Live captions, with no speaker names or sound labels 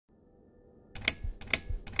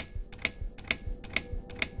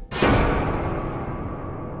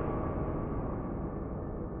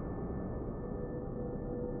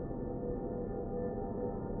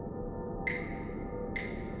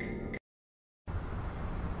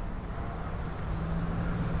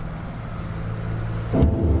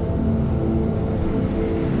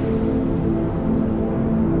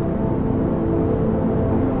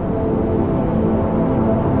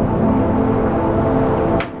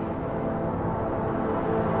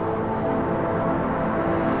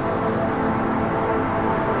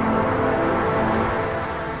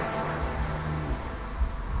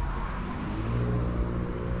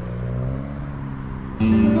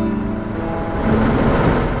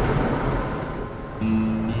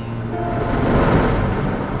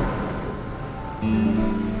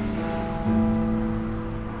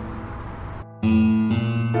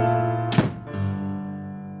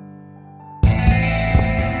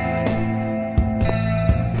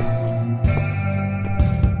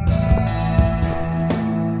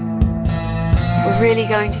really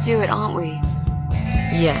going to do it, aren't we?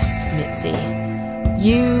 Yes, Mitzi.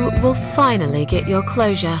 You will finally get your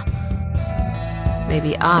closure.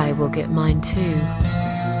 Maybe I will get mine too.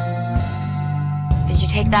 Did you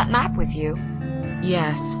take that map with you?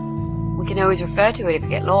 Yes. We can always refer to it if we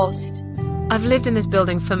get lost. I've lived in this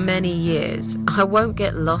building for many years. I won't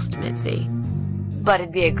get lost, Mitzi. But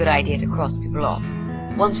it'd be a good idea to cross people off.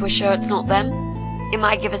 Once we're sure it's not them, it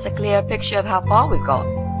might give us a clearer picture of how far we've got.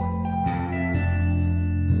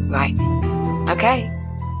 Right. Okay.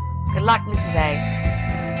 Good luck, Mrs. A.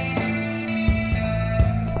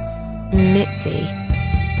 Mitzi,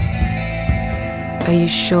 are you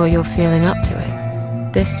sure you're feeling up to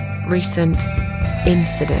it? This recent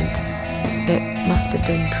incident, it must have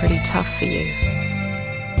been pretty tough for you.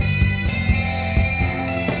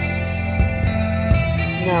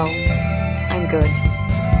 No, I'm good.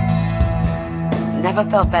 Never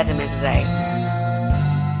felt better, Mrs. A.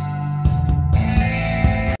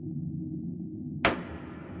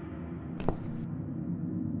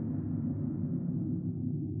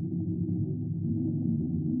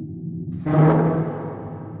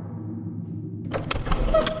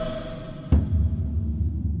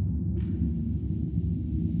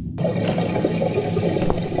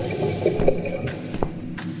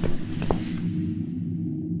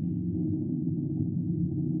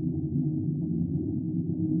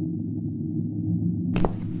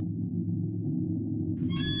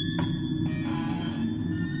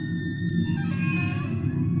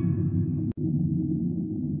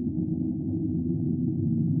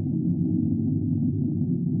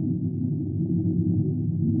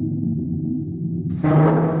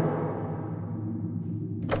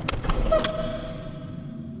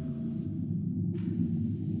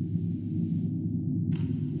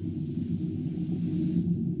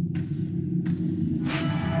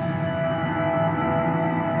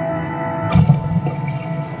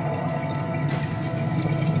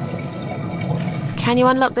 Can you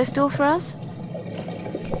unlock this door for us?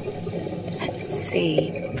 Let's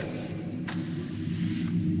see.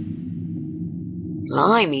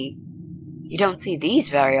 Blimey. You don't see these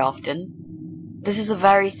very often. This is a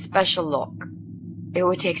very special lock. It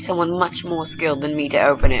would take someone much more skilled than me to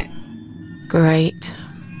open it. Great.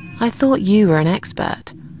 I thought you were an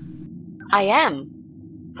expert. I am.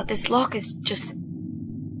 But this lock is just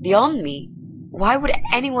beyond me. Why would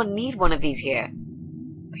anyone need one of these here?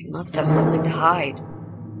 They must have something to hide.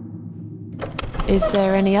 Is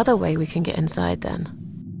there any other way we can get inside then?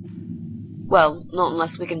 Well, not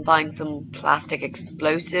unless we can find some plastic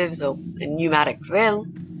explosives or a pneumatic drill.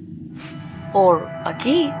 Or a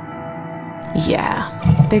key.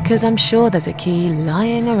 Yeah, because I'm sure there's a key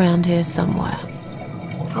lying around here somewhere.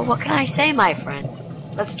 Well, what can I say, my friend?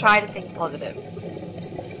 Let's try to think positive.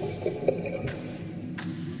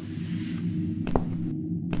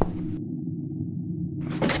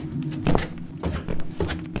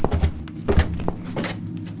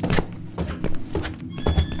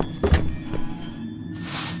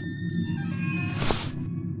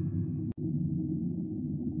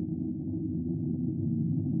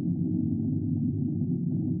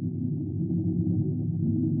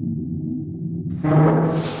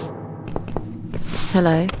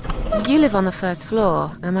 Hello. You live on the first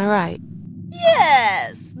floor, am I right?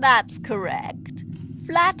 Yes, that's correct.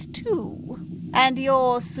 Flat 2. And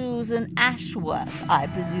you're Susan Ashworth, I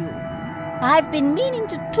presume. I've been meaning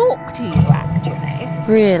to talk to you,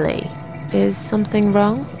 actually. Really? Is something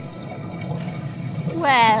wrong?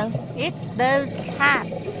 Well, it's those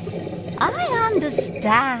cats. I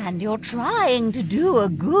understand you're trying to do a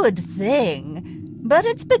good thing, but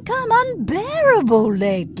it's become unbearable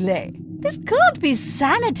lately. This can't be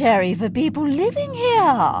sanitary for people living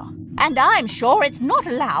here. And I'm sure it's not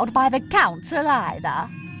allowed by the council either.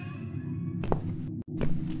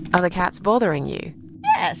 Are the cats bothering you?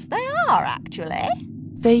 Yes, they are, actually.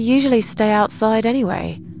 They usually stay outside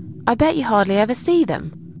anyway. I bet you hardly ever see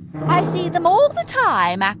them. I see them all the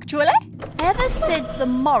time, actually. Ever since the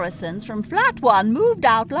Morrisons from Flat 1 moved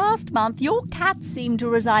out last month, your cats seem to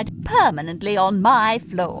reside permanently on my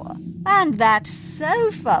floor. And that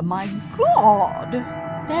sofa, my God!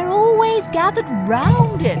 They're always gathered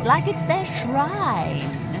round it like it's their shrine.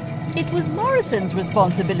 It was Morrison's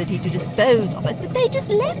responsibility to dispose of it, but they just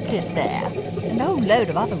left it there. And a whole load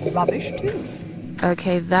of other rubbish, too.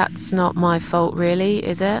 Okay, that's not my fault really,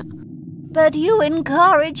 is it? But you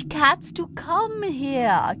encourage cats to come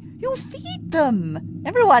here. You feed them.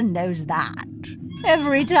 Everyone knows that.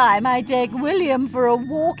 Every time I take William for a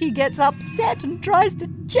walk, he gets upset and tries to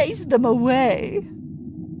chase them away.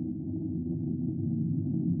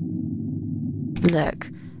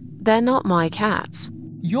 Look, they're not my cats.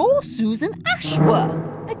 You're Susan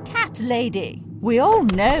Ashworth, the cat lady. We all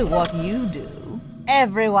know what you do.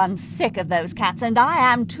 Everyone's sick of those cats, and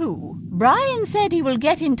I am too. Brian said he will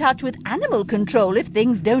get in touch with animal control if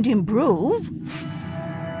things don't improve.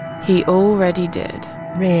 He already did.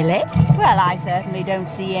 Really? Well, I certainly don't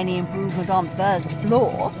see any improvement on first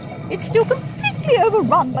floor. It's still completely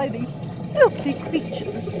overrun by these filthy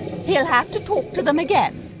creatures. He'll have to talk to them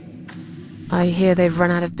again. I hear they've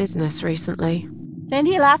run out of business recently. Then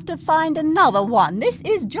he'll have to find another one. This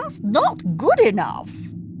is just not good enough.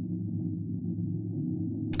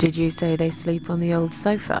 Did you say they sleep on the old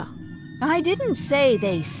sofa? I didn't say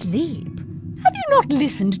they sleep. Have you not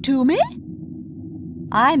listened to me?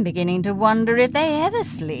 I'm beginning to wonder if they ever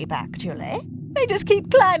sleep, actually. They just keep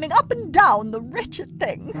climbing up and down, the wretched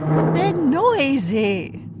thing. They're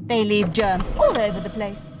noisy. They leave germs all over the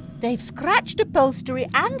place. They've scratched upholstery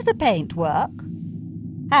and the paintwork.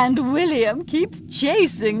 And William keeps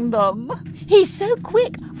chasing them. He's so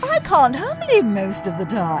quick, I can't hold him most of the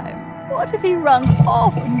time. What if he runs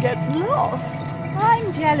off and gets lost?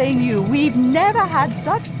 I'm telling you, we've never had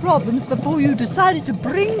such problems before you decided to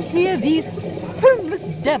bring here these homeless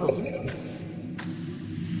devils.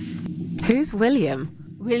 Who's William?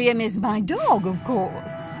 William is my dog, of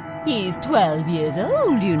course. He's 12 years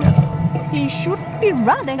old, you know. He shouldn't be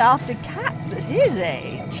running after cats at his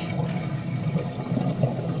age.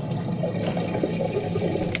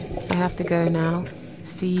 I have to go now.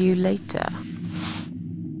 See you later.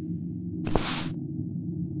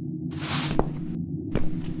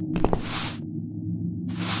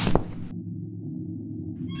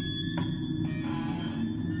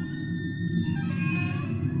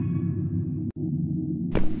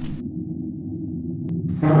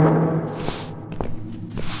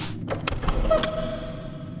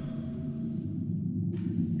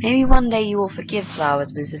 Maybe one day you will forgive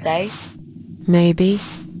Flowers, Mrs. A. Maybe.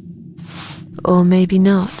 Or maybe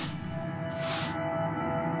not.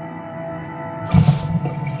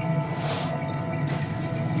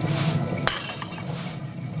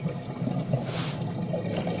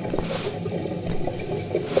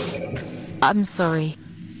 I'm sorry.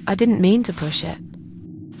 I didn't mean to push it.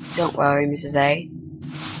 Don't worry, Mrs. A.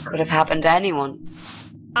 Could have happened to anyone.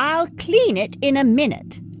 I'll clean it in a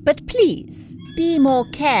minute, but please, be more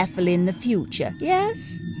careful in the future,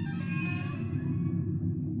 yes?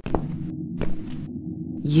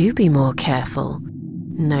 You be more careful,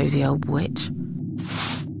 nosy old witch.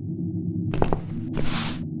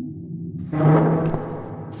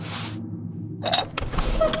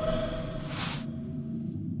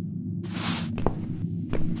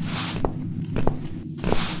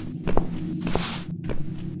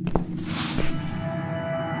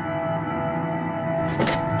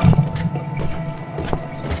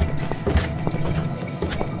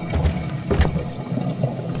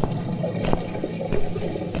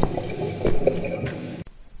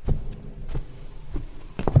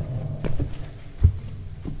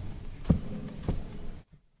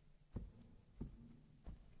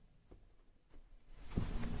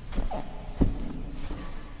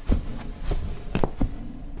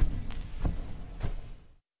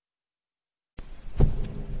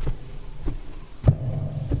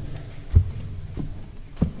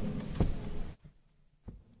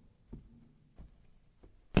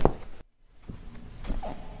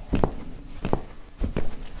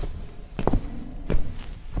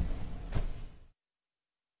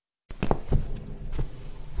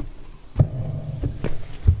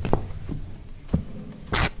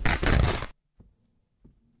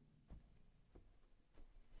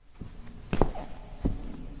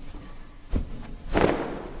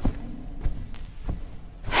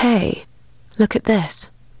 Hey, look at this.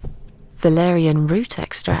 Valerian root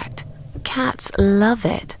extract. Cats love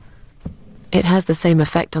it. It has the same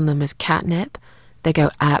effect on them as catnip. They go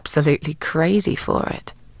absolutely crazy for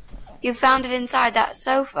it. You found it inside that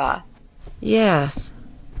sofa? Yes.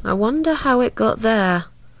 I wonder how it got there.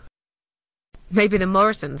 Maybe the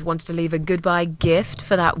Morrisons wanted to leave a goodbye gift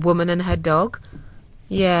for that woman and her dog?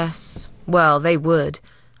 Yes. Well, they would.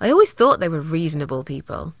 I always thought they were reasonable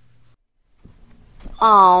people.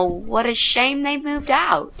 Oh, what a shame they moved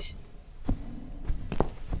out.